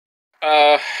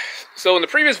So in the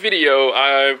previous video,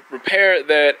 I repaired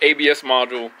that ABS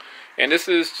module, and this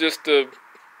is just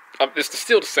it's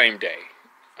still the same day.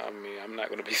 I mean, I'm not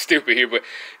going to be stupid here, but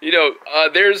you know,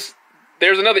 there's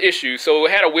another issue. So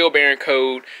it had a wheel bearing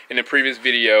code in the previous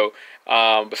video,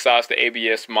 besides the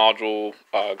ABS module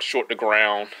short to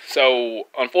ground. So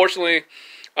unfortunately,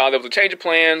 there was a change of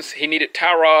plans. He needed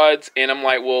tie rods, and I'm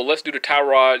like, well, let's do the tie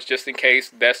rods just in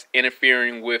case that's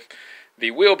interfering with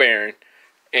the wheel bearing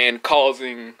and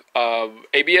causing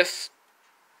ABS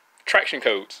traction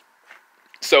codes.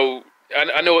 So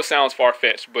I know it sounds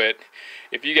far-fetched, but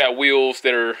if you got wheels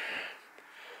that are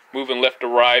moving left to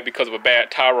right because of a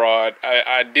bad tie rod,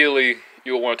 ideally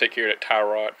you'll want to take care of that tie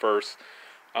rod first,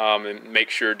 and make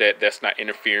sure that that's not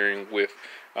interfering with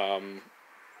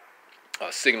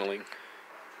signaling.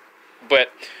 But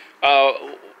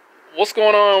what's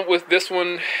going on with this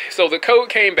one? So the code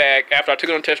came back after I took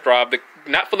it on a test drive,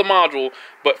 not for the module,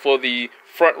 but for the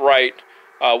front right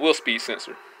wheel speed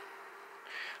sensor.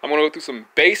 I'm going to go through some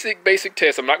basic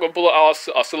tests. I'm not going to pull an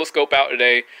oscilloscope out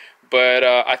today, but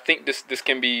I think this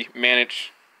can be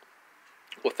managed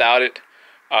without it,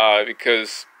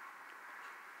 because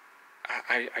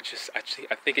I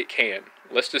think it can.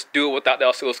 Let's just do it without the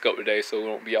oscilloscope today, so we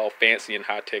won't be all fancy and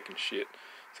high tech and shit.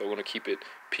 So we're going to keep it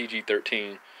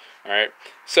PG-13. All right.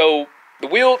 So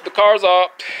the car's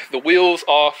up, the wheels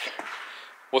off.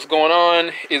 What's going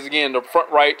on is, again, the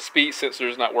front right speed sensor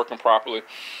is not working properly.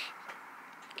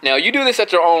 Now, you do this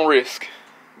at your own risk.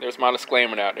 There's my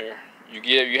disclaimer out there.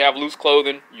 You have loose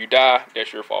clothing, you die,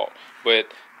 that's your fault.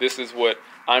 But this is what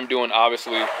I'm doing,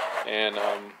 obviously, and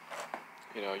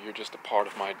you know, you're just a part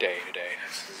of my day today.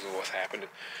 This is what's happening.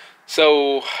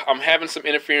 So I'm having some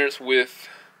interference with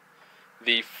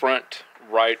the front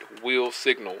right wheel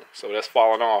signal, so that's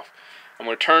falling off. I'm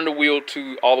going to turn the wheel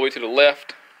all the way to the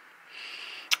left,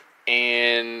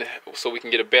 and so we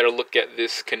can get a better look at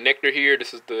this connector here.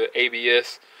 This is the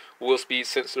ABS wheel speed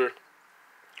sensor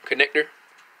connector.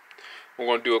 We're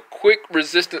going to do a quick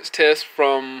resistance test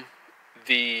from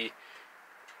the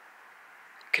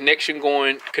connector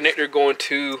going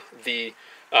to the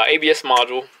ABS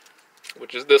module,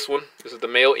 which is this one. This is the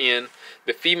male end.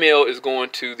 The female is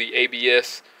going to the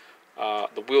ABS,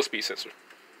 the wheel speed sensor.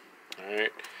 All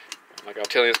right. Like I was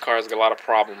telling you, this car has got a lot of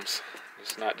problems.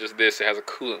 It's not just this, it has a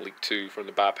coolant leak too from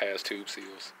the bypass tube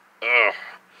seals. Ugh.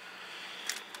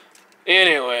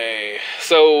 Anyway,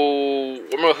 so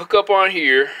we're going to hook up on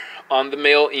here on the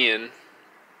male end.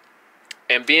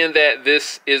 And being that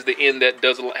this is the end that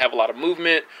doesn't have a lot of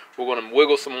movement, we're going to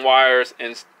wiggle some wires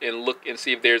and look and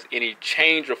see if there's any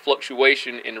change or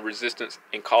fluctuation in the resistance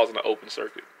and causing an open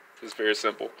circuit. It's very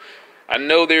simple. I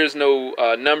know there's no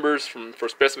numbers for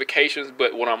specifications,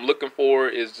 but what I'm looking for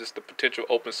is just the potential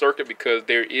open circuit, because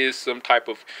there is some type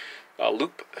of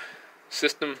loop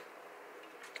system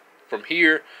from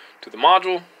here to the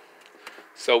module.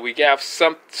 So we have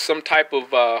some type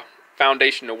of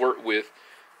foundation to work with.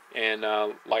 And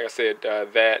like I said,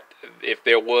 that if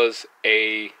there was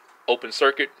a open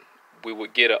circuit, we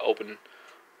would get an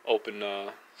open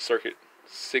circuit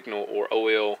signal, or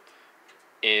OL,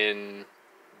 in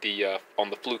the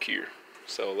on the fluke here.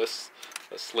 So let's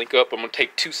link up. I'm gonna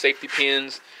take 2 safety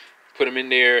pins, put them in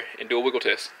there, and do a wiggle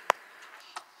test.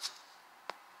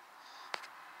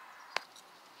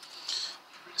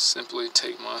 Simply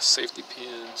take my safety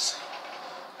pins,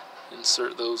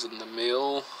 insert those in the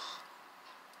male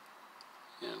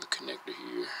and the connector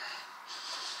here.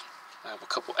 I have a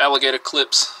couple alligator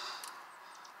clips,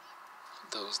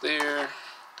 put those there,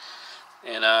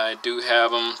 and I do have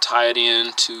them tied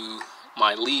in to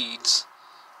my leads.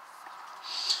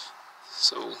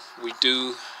 So we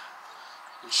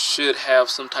should have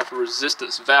some type of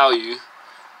resistance value.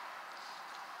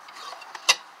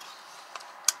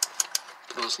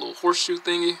 Put on this little horseshoe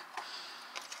thingy.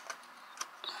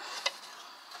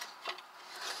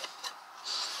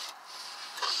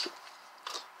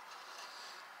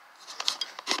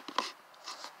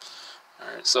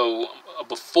 Alright, so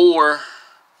before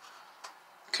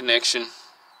connection,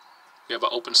 we have an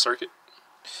open circuit.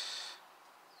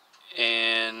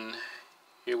 And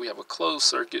here we have a closed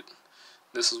circuit.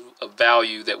 This is a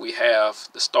value that we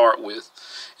have to start with.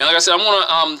 And like I said, I'm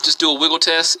gonna just do a wiggle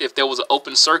test. If there was an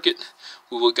open circuit,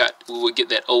 we would get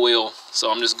that OL.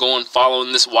 So I'm just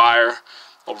following this wire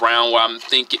around where I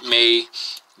think it may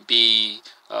be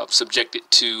subjected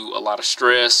to a lot of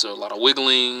stress or a lot of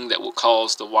wiggling that will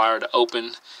cause the wire to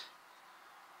open.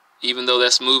 Even though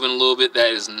that's moving a little bit,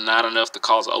 that is not enough to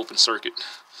cause an open circuit.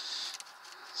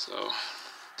 So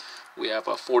we have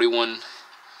a 41k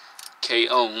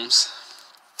ohms.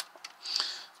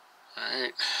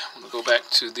 Alright, I'm going to go back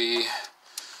to the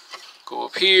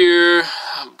here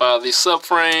by the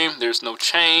subframe, there's no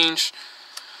change.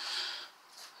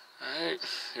 Alright,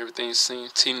 everything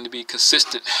seems to be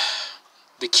consistent.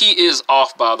 The key is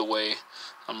off, by the way.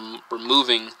 I'm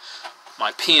removing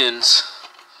my pins.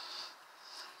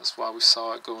 That's why we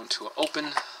saw it go into an open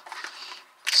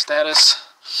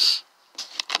status.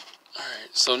 Alright,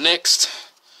 so next,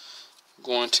 I'm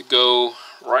going to go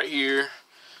right here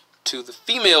to the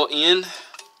female end,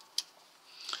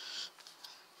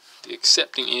 the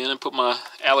accepting end, and put my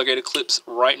alligator clips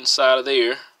right inside of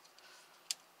there.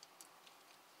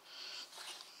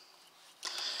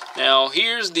 Now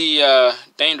here's the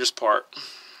dangerous part.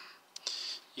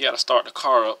 You got to start the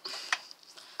car up,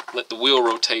 let the wheel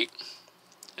rotate,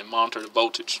 and monitor the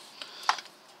voltage.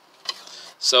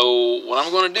 So what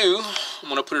I'm going to do, I'm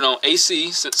going to put it on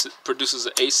AC since it produces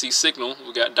an AC signal.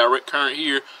 We got direct current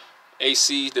here.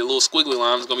 AC, the little squiggly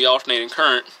line is going to be alternating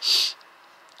current.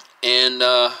 And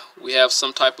we have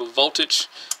some type of voltage.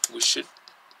 We should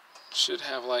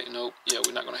have, like, nope, yeah,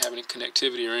 we're not going to have any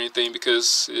connectivity or anything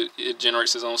because it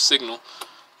generates its own signal.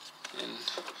 And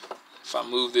if I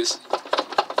move this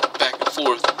back and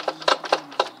forth,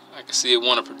 I can see it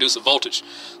want to produce a voltage.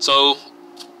 So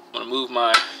I'm going to move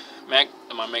my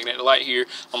magnetic light here.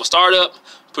 I'm going to start up,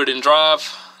 put it in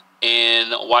drive,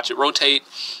 and watch it rotate.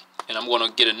 And I'm going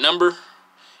to get a number,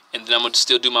 and then I'm going to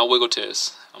still do my wiggle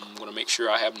test. I'm going to make sure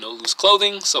I have no loose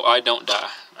clothing so I don't die.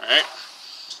 Alright.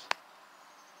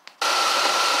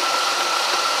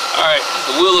 Alright,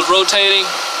 the wheel is rotating.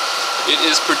 It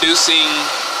is producing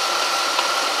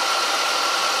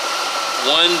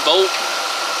 1 volt.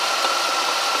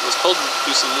 It's supposed to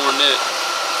produce some more than that.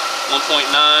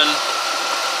 1.9.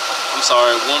 I'm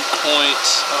sorry, 1. Hold on.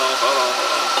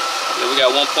 Yeah, we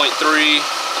got 1.3.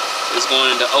 It's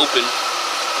going to open.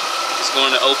 It's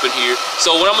going to open here.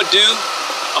 So what I'm going to do,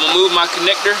 I'm going to move my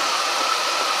connector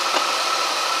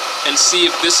and see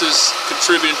if this is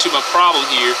contributing to my problem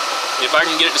here. If I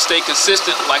can get it to stay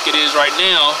consistent like it is right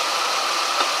now,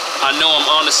 I know I'm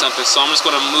onto something. So I'm just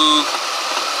going to move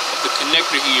the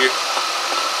connector here.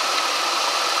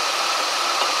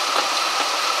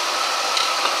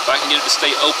 If I can get it to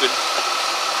stay open.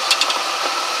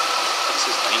 This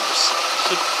is dangerous.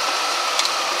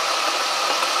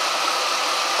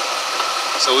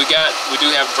 So we do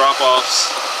have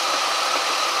drop-offs.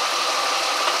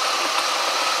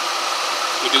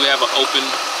 We do have an open.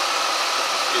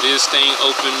 It is staying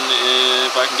open, and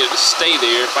if I can get it to stay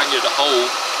there, if I can get it to hold.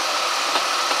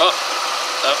 Oh,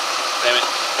 damn it.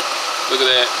 Look at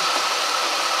that.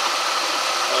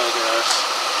 Oh gosh.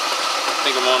 I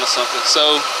think I'm onto something.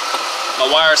 So my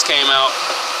wires came out.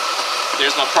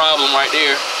 There's my problem right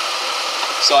there.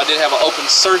 So I did have an open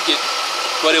circuit,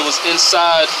 but it was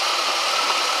inside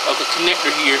of the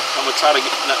connector here. I'm gonna try to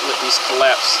not let these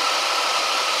collapse,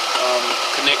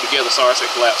 connect together. Sorry, I said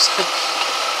collapse.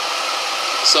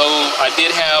 So I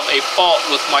did have a fault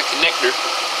with my connector,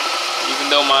 even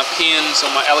though my pins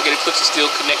on my alligator clips are still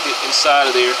connected inside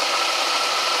of there.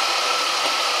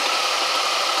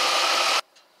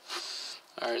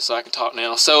 All right, so I can talk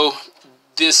now. So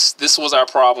this was our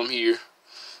problem here.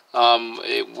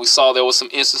 We saw there was some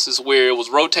instances where it was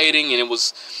rotating and it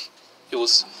was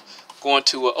going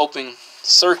to an open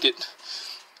circuit.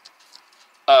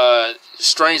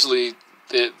 Strangely,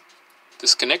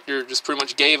 this connector just pretty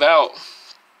much gave out.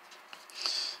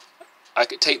 I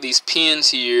could take these pins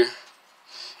here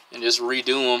and just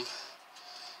redo them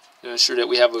to ensure that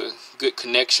we have a good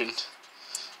connection,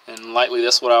 and likely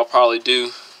that's what I'll probably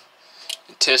do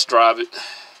and test drive it.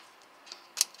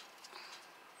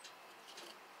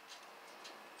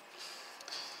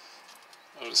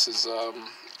 This is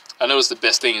I noticed the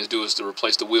best thing to do is to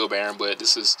replace the wheel bearing, but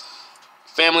this is a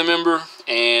family member,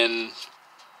 and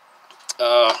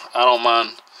I don't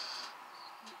mind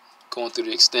going through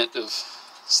the extent of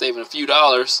saving a few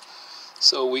dollars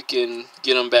so we can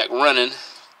get them back running,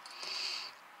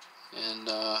 and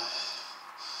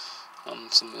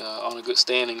on a good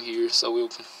standing here, so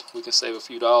we can save a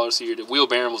few dollars here. The wheel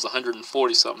bearing was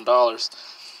 $140 something.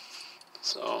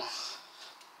 So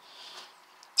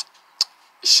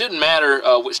it shouldn't matter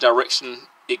which direction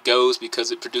it goes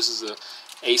because it produces a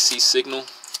AC signal.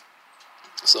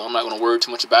 So I'm not going to worry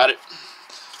too much about it.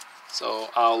 So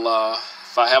I'll,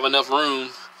 if I have enough room,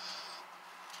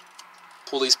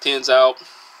 pull these pins out,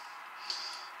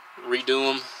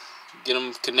 redo them, get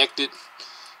them connected,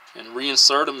 and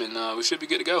reinsert them, and we should be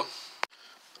good to go.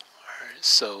 Alright,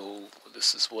 so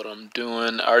this is what I'm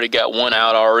doing. I already got one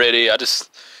out already. I just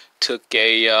took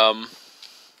a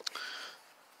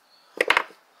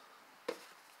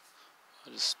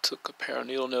pair of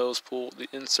needle nose, pulled the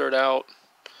insert out.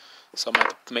 So I'm going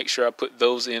to have to make sure I put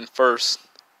those in first.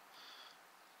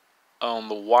 on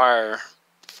the wire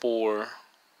before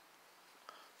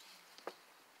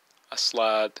I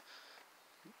slide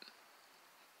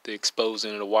the exposed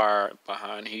end of the wire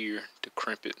behind here to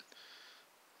crimp it.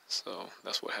 So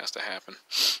that's what has to happen.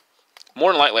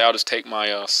 More than likely, I'll just take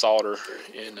my solder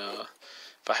and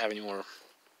if I have any more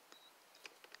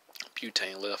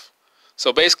butane left.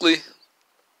 So basically,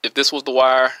 if this was the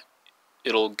wire,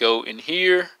 it'll go in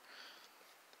here,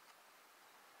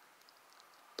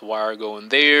 the wire go in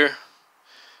there,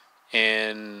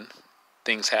 and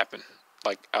things happen.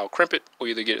 Like, I'll crimp it or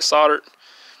either get it soldered,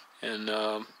 and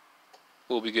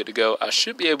we'll be good to go. I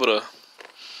should be able to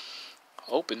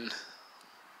open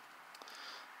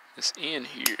this in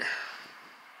here.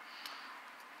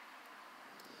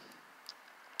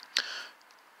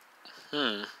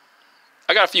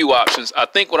 I got a few options. I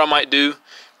think what I might do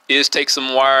is take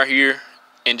some wire here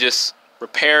and just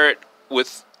repair it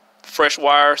with fresh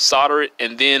wire, solder it,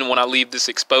 and then when I leave this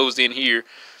exposed in here,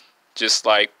 just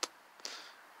like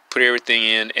put everything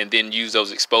in and then use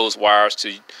those exposed wires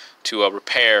to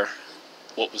repair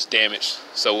what was damaged,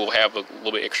 so we'll have a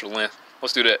little bit extra length.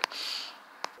 Let's do that.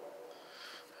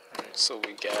 Alright, so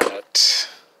we got,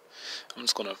 I'm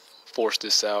just gonna force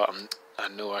this out. I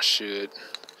know I should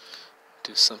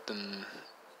do something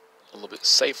a little bit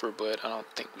safer, but I don't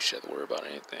think we should have to worry about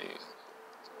anything.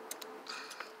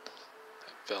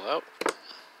 That fell out.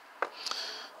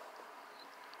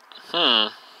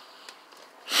 I'll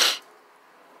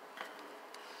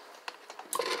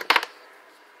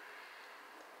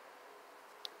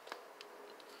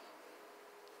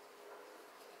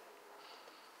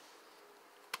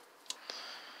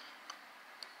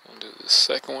do the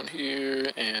second one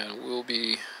here and we'll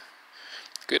be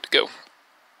good to go.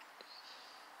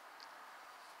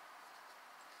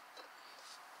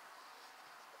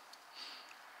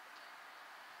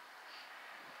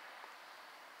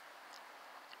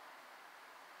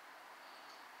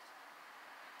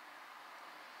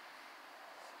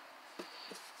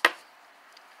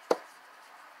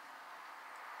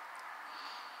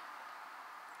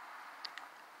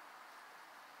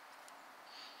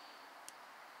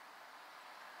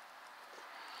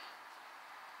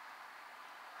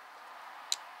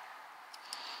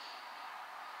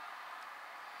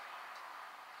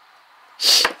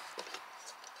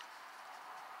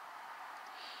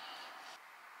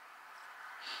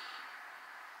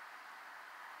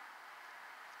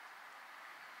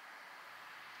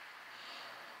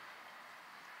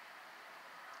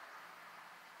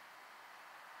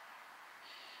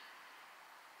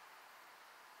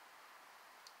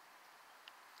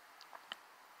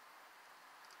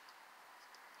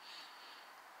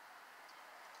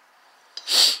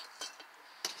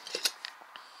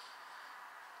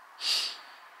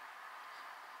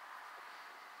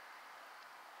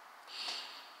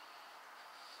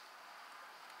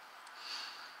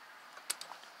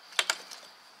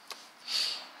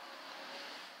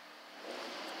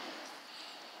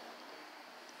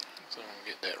 So I'm gonna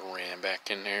get that ram back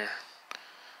in there.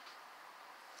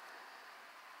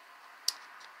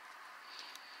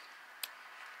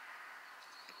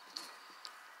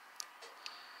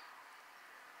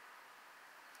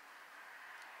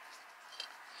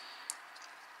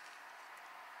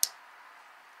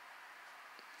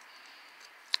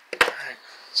 Alright,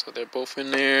 so they're both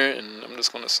in there, and I'm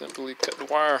just gonna simply cut the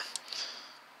wire.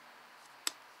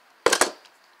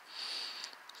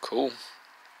 Cool.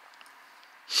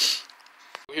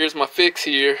 Here's my fix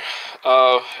here.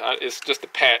 It's just a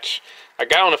patch. I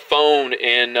got on the phone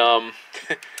and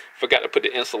forgot to put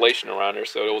the insulation around there,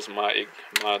 so it was my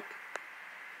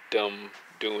dumb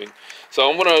doing. So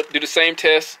I'm gonna do the same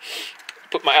test.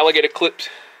 Put my alligator clips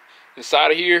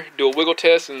inside of here, do a wiggle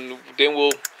test, and then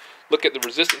we'll look at the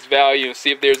resistance value and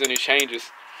see if there's any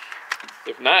changes.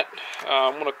 If not,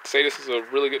 I'm gonna say this is a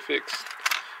really good fix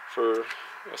for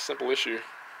a simple issue.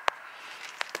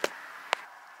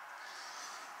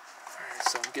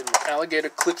 So I'm getting my alligator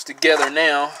clips together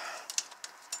now.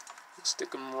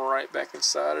 Stick them right back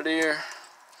inside of there.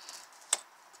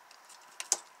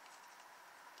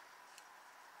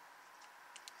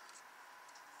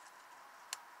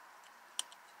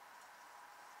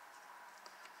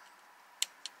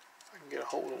 I can get a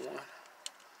hold of one.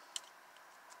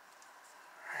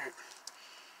 Alright.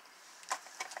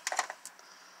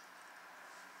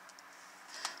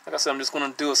 Like I said, I'm just going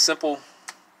to do a simple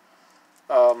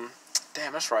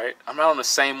damn, that's right. I'm not on the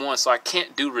same one, so I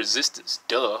can't do resistance.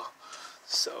 Duh.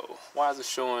 So, why is it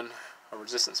showing a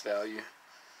resistance value?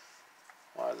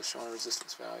 Why is it showing a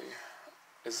resistance value?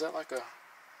 Is that like a...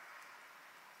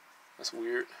 That's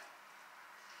weird.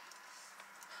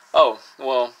 Oh,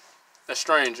 well, That's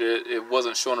strange. It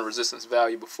wasn't showing a resistance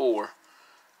value before.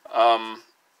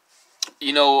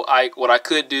 You know, what I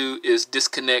could do is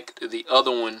disconnect the other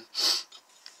one.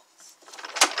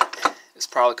 It's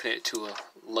probably connected to a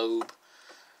lobe.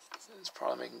 It's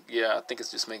probably making, yeah, I think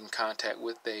it's just making contact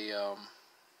with a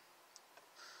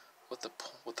with the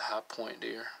high point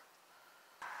there.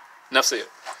 Enough said.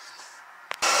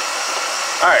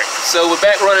 Alright, so we're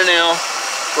back running now.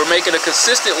 We're making a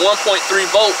consistent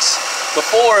 1.3 volts.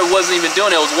 Before it wasn't even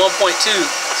doing that, it was 1.2.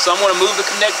 So I'm going to move the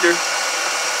connector.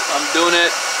 I'm doing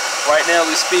it right now as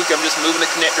we speak. I'm just moving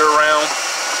the connector around,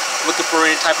 looking for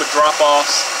any type of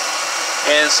drop-offs.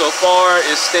 And so far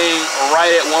it's staying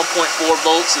right at 1.4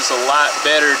 volts. It's a lot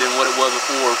better than what it was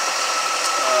before.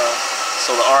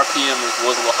 So the RPM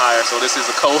was a little higher. So this is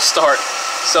a cold start.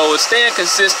 So it's staying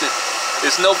consistent.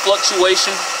 There's no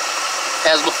fluctuation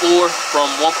as before from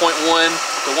 1.1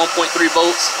 to 1.3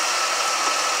 volts.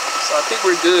 So I think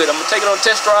we're good. I'm gonna take it on a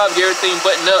test drive, get everything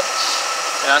buttoned up,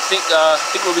 and I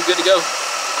think we'll be good to go.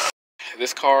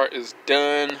 This car is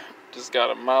done. Just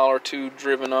got a mile or two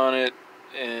driven on it,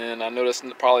 and I know that's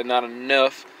probably not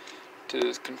enough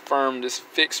to confirm this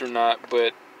fixed or not,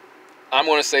 but I'm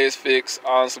gonna say it's fixed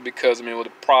honestly because I mean, well, the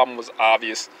problem was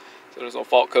obvious. So there's no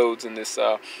fault codes in this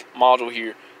module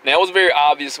here. Now it was very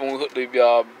obvious when we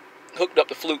hooked up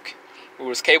the fluke. We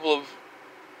was capable of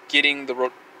getting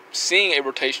seeing a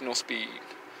rotational speed,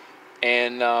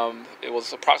 and it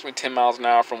was approximately 10 miles an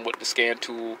hour from what the scan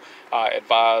tool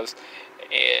advised,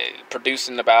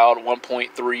 producing about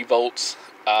 1.3 volts.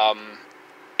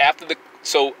 After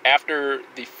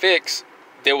the fix,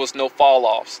 there was no fall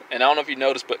offs, and I don't know if you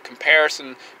noticed, but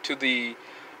comparison to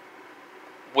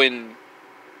when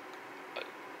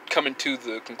coming to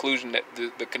the conclusion that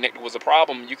the connector was a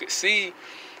problem, you could see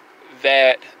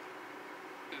that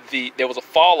there was a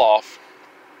fall off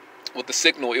with the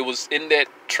signal. It was in that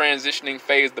transitioning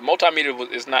phase. The multimeter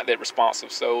is not that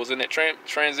responsive, so it was in that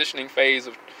transitioning phase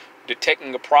of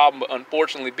detecting a problem. But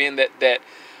unfortunately, being that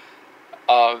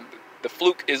the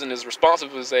fluke isn't as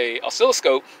responsive as a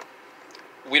oscilloscope,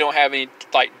 we don't have any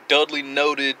like Dudley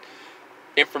noted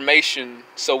information,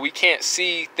 so we can't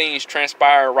see things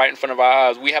transpire right in front of our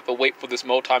eyes. We have to wait for this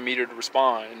multimeter to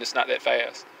respond, and it's not that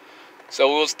fast.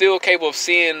 So it was still capable of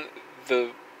seeing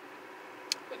the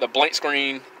blank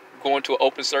screen going to an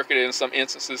open circuit in some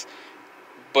instances,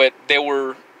 but there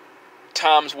were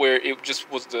times where it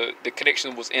just was the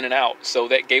connection was in and out, so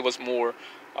that gave us more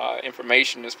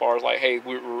information as far as like, hey,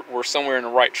 we're somewhere in the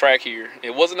right track here.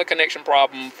 It wasn't a connection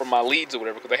problem for my leads or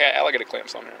whatever, because they had alligator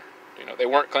clamps on there. You know, they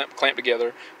weren't clamped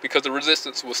together because the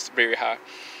resistance was very high.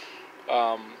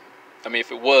 I mean,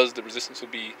 if it was, the resistance would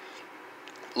be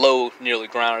low, nearly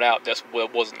grounded out. That's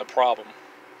what wasn't the problem.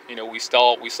 You know, we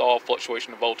saw a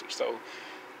fluctuation of voltage. So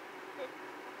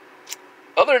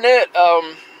other than that,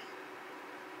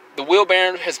 the wheel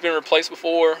bearing has been replaced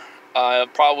before.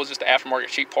 Probably was just the aftermarket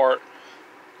cheap part.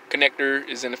 Connector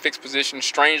is in a fixed position.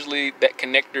 Strangely, that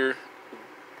connector,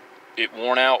 it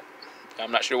worn out.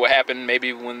 I'm not sure what happened.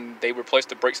 Maybe when they replaced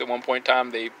the brakes at one point in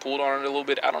time, they pulled on it a little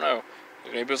bit. I don't know.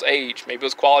 Maybe it was age. Maybe it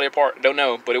was quality of part. Don't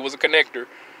know. But it was a connector.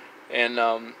 And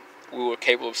we were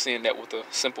capable of seeing that with a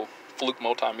simple fluke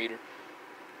multimeter.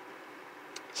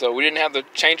 So we didn't have to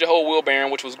change the whole wheel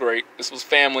bearing, which was great. This was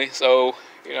family. So,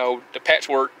 you know, the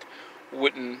patchwork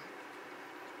wouldn't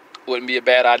be a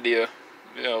bad idea.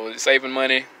 You know, it's saving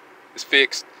money. It's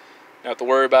fixed. Don't have to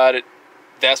worry about it.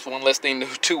 That's one less thing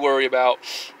to worry about.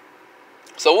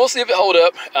 So we'll see if it hold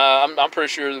up. I'm pretty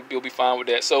sure you'll be fine with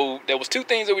that. So there was two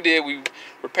things that we did. We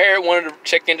repaired one of the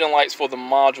check engine lights for the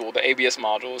module, the ABS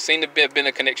module. It seemed to have been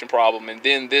a connection problem, and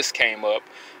then this came up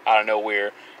out of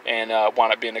nowhere and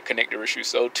wound up being a connector issue.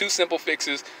 So two simple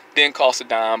fixes, didn't cost a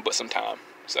dime, but some time.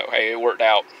 So hey, it worked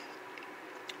out.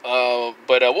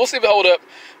 But we'll see if it hold up.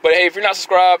 But hey, if you're not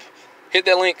subscribed, hit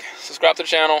that link, subscribe to the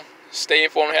channel, stay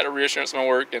informed on how the reassurance might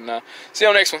work, and see you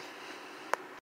on the next one.